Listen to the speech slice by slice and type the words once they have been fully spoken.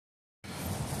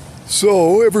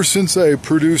So, ever since I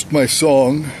produced my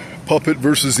song, Puppet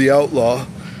versus the Outlaw,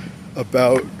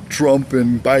 about Trump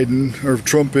and Biden, or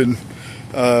Trump and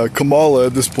Kamala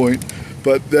at this point,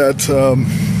 but that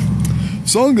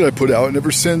song that I put out, and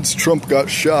ever since Trump got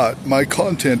shot, my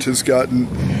content has gotten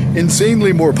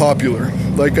insanely more popular.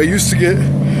 Like, I used to get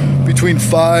between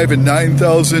 5,000 and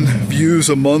 9,000 views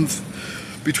a month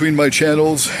between my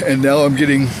channels, and now I'm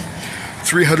getting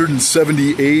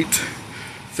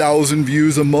 378,000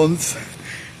 views a month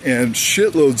and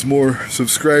shitloads more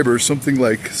subscribers, something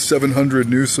like 700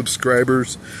 new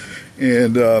subscribers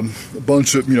and a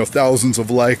bunch of, thousands of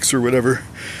likes or whatever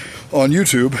on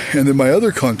YouTube. And then my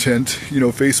other content,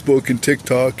 Facebook and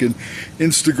TikTok and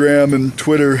Instagram and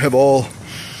Twitter have all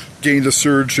gained a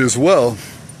surge as well.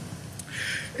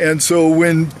 And so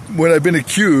when I've been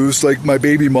accused, like my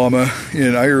baby mama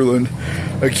in Ireland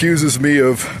accuses me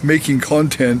of making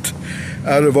content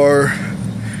out of our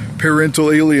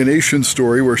parental alienation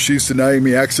story, where she's denying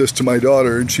me access to my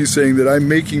daughter, and she's saying that I'm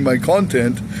making my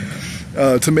content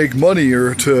to make money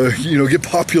or to, get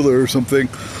popular or something,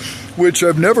 which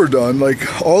I've never done.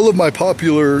 Like, all of my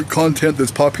popular content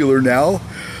that's popular now,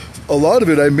 a lot of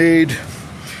it I made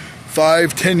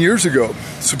 5-10 years ago,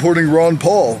 supporting Ron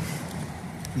Paul,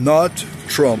 not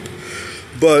Trump.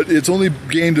 But it's only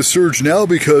gained a surge now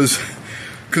because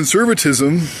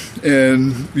conservatism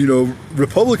and,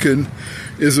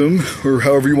 Republicanism, or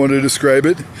however you want to describe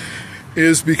it,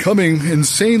 is becoming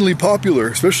insanely popular,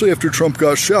 especially after Trump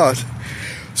got shot.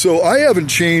 So I haven't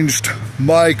changed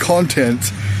my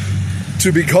content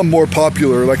to become more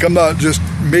popular. Like, I'm not just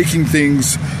making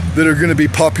things that are going to be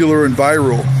popular and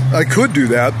viral. I could do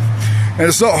that, and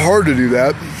it's not hard to do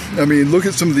that. I mean, look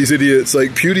at some of these idiots like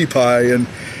PewDiePie and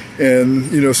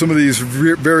some of these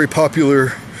very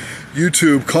popular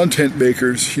YouTube content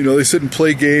makers. They sit and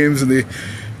play games, and they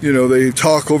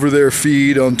talk over their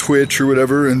feed on Twitch or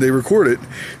whatever, and they record it,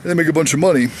 and they make a bunch of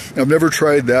money. I've never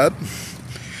tried that.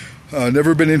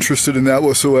 Never been interested in that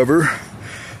whatsoever.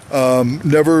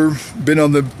 Never been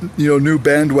on the new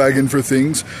bandwagon for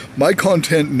things. My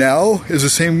content now is the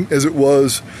same as it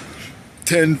was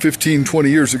 10, 15, 20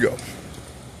 years ago.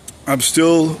 I'm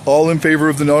still all in favor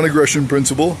of the non-aggression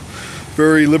principle,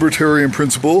 very libertarian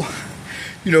principle.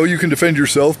 You can defend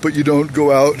yourself, but you don't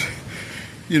go out,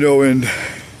 and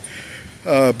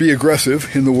be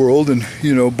aggressive in the world and,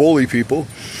 bully people.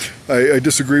 I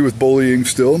disagree with bullying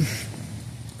still.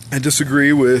 I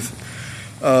disagree with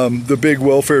the big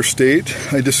welfare state.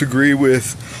 I disagree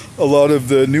with a lot of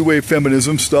the new wave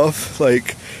feminism stuff,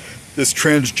 like this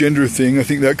transgender thing. I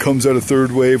think that comes out of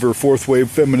third wave or fourth wave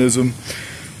feminism,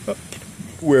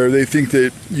 where they think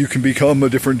that you can become a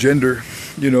different gender,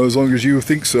 as long as you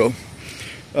think so.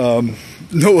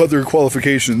 No other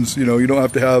qualifications. You don't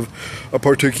have to have a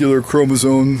particular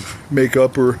chromosome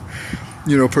makeup or,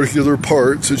 particular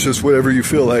parts. It's just whatever you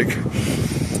feel like.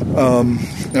 I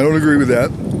don't agree with that.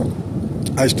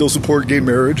 I still support gay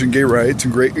marriage and gay rights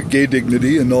and gay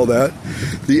dignity and all that.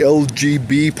 The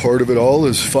LGB part of it all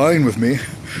is fine with me.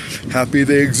 Happy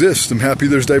they exist. I'm happy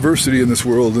there's diversity in this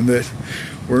world and that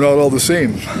we're not all the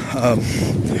same.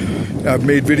 I've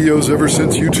made videos ever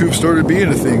since YouTube started being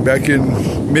a thing back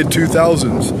in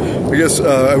mid-2000s. I guess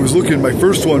I was looking, my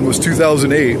first one was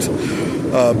 2008.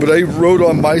 But I wrote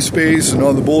on MySpace and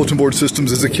on the bulletin board systems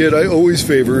as a kid. I always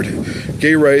favored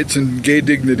gay rights and gay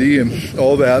dignity and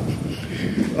all that.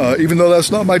 Even though that's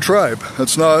not my tribe.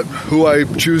 That's not who I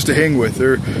choose to hang with.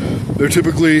 They're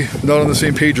typically not on the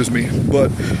same page as me.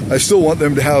 But I still want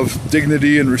them to have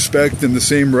dignity and respect and the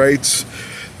same rights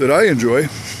that I enjoy.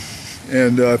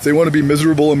 And if they want to be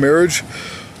miserable in marriage,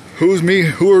 who is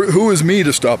me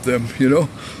to stop them?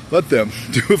 Let them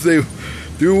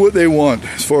do what they want,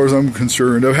 as far as I'm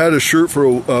concerned. I've had a shirt for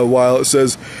a while. It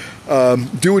says,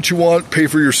 "Do what you want, pay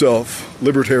for yourself."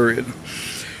 Libertarian.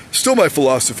 Still my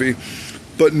philosophy.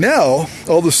 But now,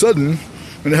 all of a sudden,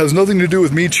 and it has nothing to do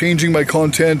with me changing my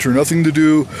content or nothing to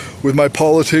do with my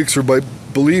politics or my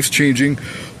beliefs changing,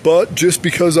 but just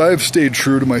because I've stayed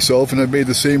true to myself and I've made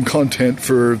the same content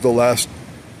for the last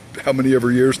how many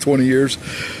ever years, 20 years,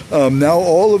 now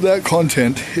all of that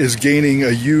content is gaining a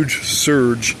huge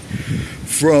surge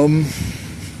from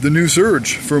this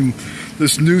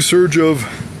new surge of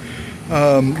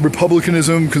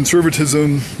republicanism,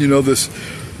 conservatism, this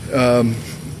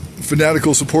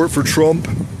fanatical support for Trump.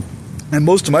 And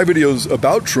most of my videos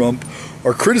about Trump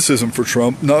are criticism for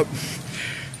Trump, not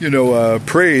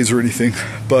praise or anything,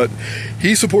 but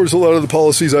he supports a lot of the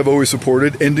policies I've always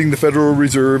supported, ending the Federal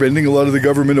Reserve, ending a lot of the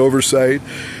government oversight,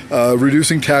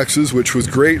 reducing taxes, which was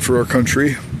great for our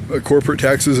country, corporate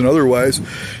taxes and otherwise,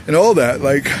 and all that,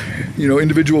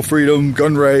 individual freedom,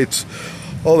 gun rights,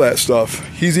 all that stuff.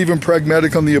 He's even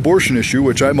pragmatic on the abortion issue,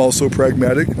 which I'm also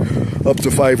pragmatic, up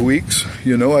to 5 weeks.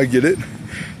 You know, I get it.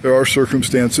 There are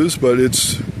circumstances, but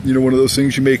it's, you know, one of those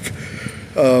things you make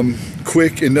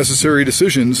quick and necessary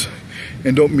decisions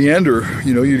and don't meander.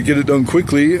 You know, you get it done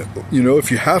quickly, you know, if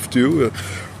you have to,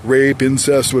 rape,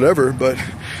 incest, whatever, but,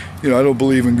 you know, I don't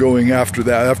believe in going after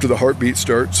that, after the heartbeat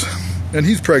starts. And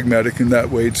he's pragmatic in that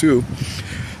way too.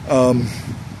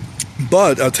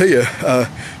 But I'll tell you,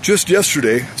 just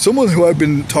yesterday, someone who I've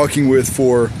been talking with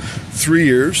for 3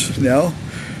 years now,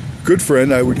 good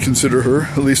friend, I would consider her,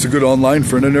 at least a good online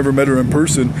friend. I never met her in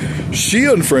person. She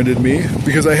unfriended me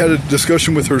because I had a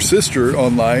discussion with her sister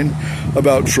online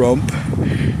about Trump.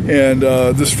 And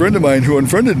this friend of mine who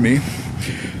unfriended me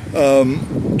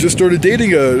just started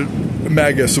dating a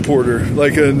MAGA supporter,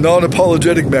 like a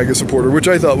non-apologetic MAGA supporter, which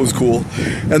I thought was cool.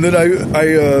 And then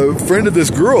I friended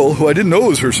this girl who I didn't know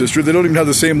was her sister. They don't even have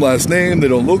the same last name. They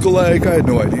don't look alike. I had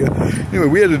no idea. Anyway,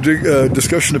 we had a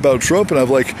discussion about Trump, and I'm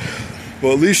like,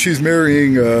 well, at least she's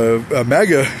marrying a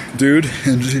MAGA dude,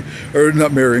 or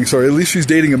not marrying, sorry, at least she's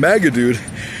dating a MAGA dude.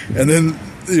 And then,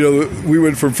 you know, we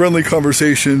went from friendly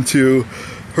conversation to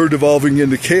her devolving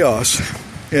into chaos.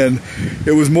 And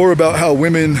it was more about how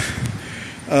women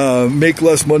make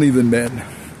less money than men.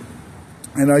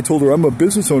 And I told her, I'm a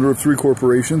business owner of 3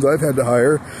 corporations. I've had to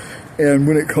hire. And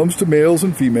when it comes to males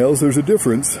and females, there's a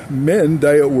difference. Men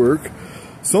die at work.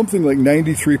 Something like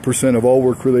 93% of all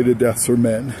work-related deaths are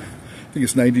men. I think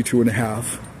it's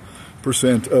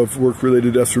 92.5% of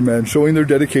work-related deaths are men, showing their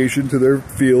dedication to their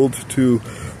field, to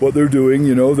what they're doing.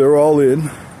 You know, they're all in,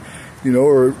 you know,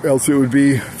 or else it would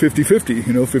be 50-50,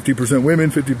 you know, 50% women,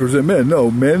 50% men.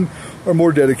 No, men are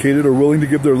more dedicated or willing to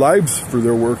give their lives for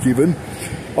their work even,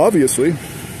 obviously.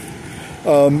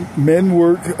 Men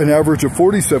work an average of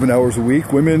 47 hours a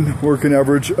week. Women work an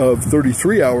average of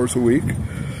 33 hours a week.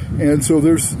 And so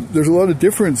there's a lot of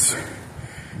difference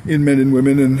in men and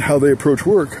women and how they approach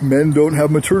work. Men don't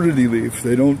have maternity leave.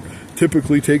 They don't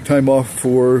typically take time off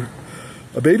for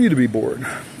a baby to be born.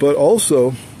 But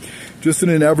also, just in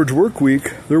an average work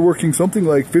week, they're working something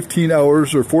like 15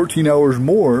 hours or 14 hours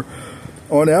more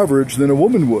on average than a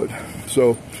woman would.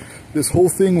 So this whole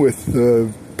thing with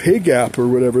the pay gap or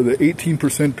whatever, the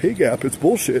 18% pay gap, it's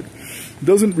bullshit. It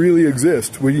doesn't really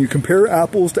exist. When you compare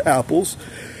apples to apples,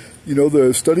 you know,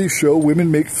 the studies show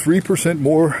women make 3%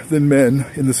 more than men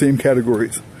in the same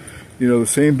categories. You know, the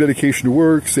same dedication to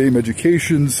work, same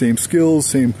education, same skills,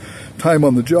 same time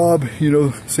on the job, you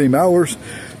know, same hours.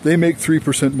 They make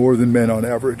 3% more than men on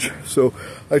average. So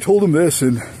I told them this,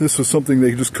 and this was something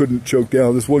they just couldn't choke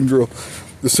down. This one girl,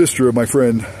 the sister of my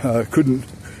friend, couldn't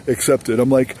accept it.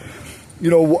 I'm like, you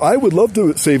know, I would love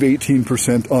to save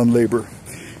 18% on labor.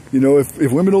 You know,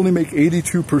 if women only make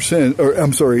 82%, or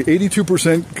I'm sorry,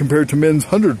 82% compared to men's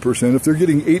 100%, if they're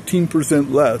getting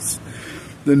 18% less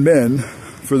than men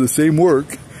for the same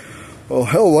work, well,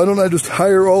 hell, why don't I just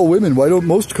hire all women? Why don't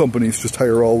most companies just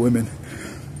hire all women?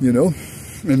 You know,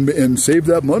 and save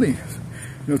that money.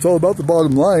 You know, it's all about the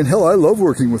bottom line. Hell, I love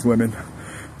working with women.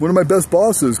 One of my best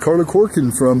bosses, Carla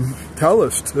Corkin from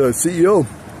Talist, CEO,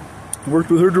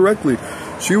 worked with her directly.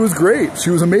 She was great. She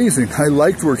was amazing. I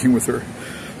liked working with her.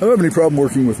 I don't have any problem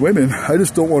working with women. I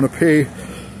just don't want to pay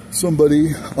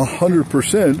somebody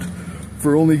 100%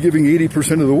 for only giving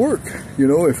 80% of the work. You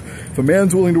know, if a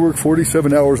man's willing to work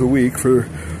 47 hours a week for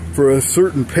a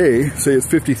certain pay, say it's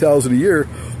 $50,000 a year,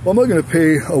 well, I'm not going to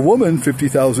pay a woman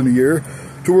 $50,000 a year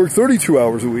to work 32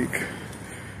 hours a week.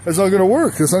 That's not going to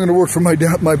work. That's not going to work for my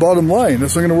bottom line.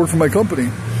 That's not going to work for my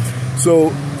company. So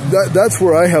that's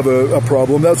where I have a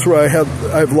problem. That's where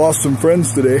I've lost some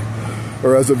friends today.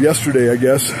 Or as of yesterday, I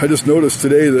guess. I just noticed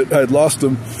today that I had lost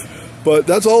them. But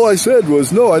that's all I said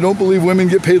was, no, I don't believe women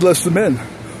get paid less than men.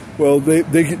 Well,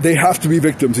 they have to be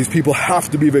victims. These people have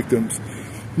to be victims.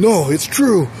 No, it's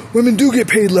true. Women do get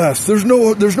paid less. There's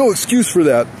no excuse for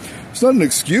that. It's not an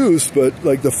excuse, but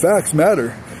like the facts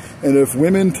matter. And if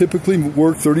women typically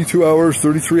work 32 hours,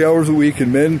 33 hours a week,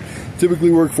 and men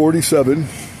typically work 47,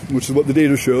 which is what the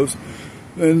data shows,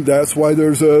 then that's why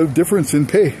there's a difference in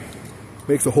pay.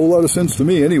 Makes a whole lot of sense to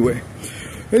me anyway.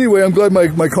 Anyway, I'm glad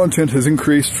my content has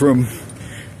increased from,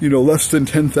 you know, less than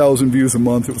 10,000 views a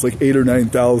month. It was like 8,000 or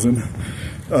 9,000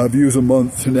 views a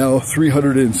month to now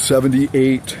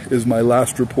 378 is my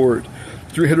last report.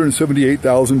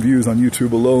 378,000 views on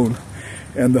YouTube alone.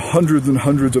 And the hundreds and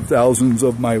hundreds of thousands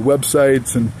of my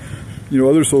websites and, you know,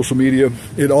 other social media,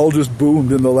 it all just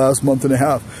boomed in the last month and a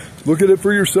half. Look at it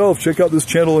for yourself. Check out this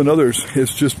channel and others.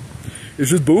 It's just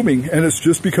booming, and it's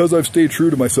just because I've stayed true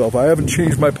to myself. I haven't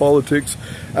changed my politics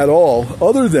at all,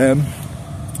 other than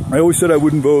I always said I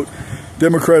wouldn't vote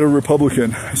Democrat or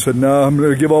Republican. I said, no, I'm going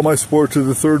to give all my support to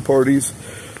the third parties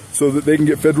so that they can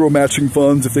get federal matching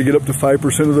funds if they get up to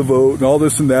 5% of the vote and all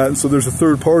this and that. And so there's a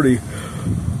third party.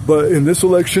 But in this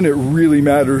election, it really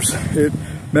matters. It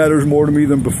matters more to me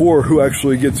than before who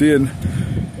actually gets in,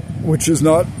 which is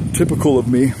not typical of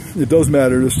me. It does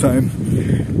matter this time.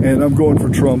 And I'm going for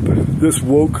Trump. This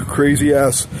woke,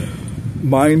 crazy-ass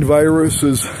mind virus,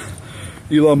 as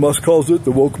Elon Musk calls it,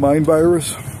 the woke mind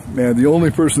virus. Man, the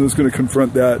only person that's going to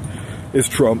confront that is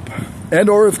Trump. And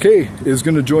RFK is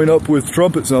going to join up with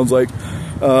Trump, it sounds like.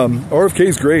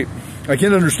 RFK's great. I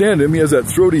can't understand him. He has that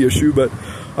throaty issue, but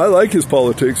I like his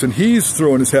politics, and he's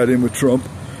throwing his hat in with Trump.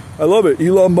 I love it.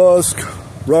 Elon Musk,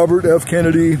 Robert F.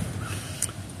 Kennedy,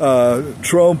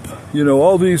 Trump, you know,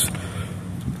 all these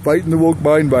fighting the woke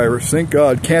mind virus. Thank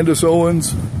God. Candace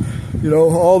Owens, you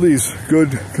know, all these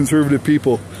good conservative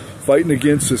people fighting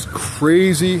against this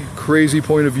crazy, crazy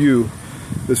point of view,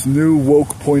 this new woke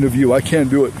point of view. I can't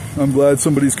do it. I'm glad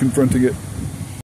somebody's confronting it.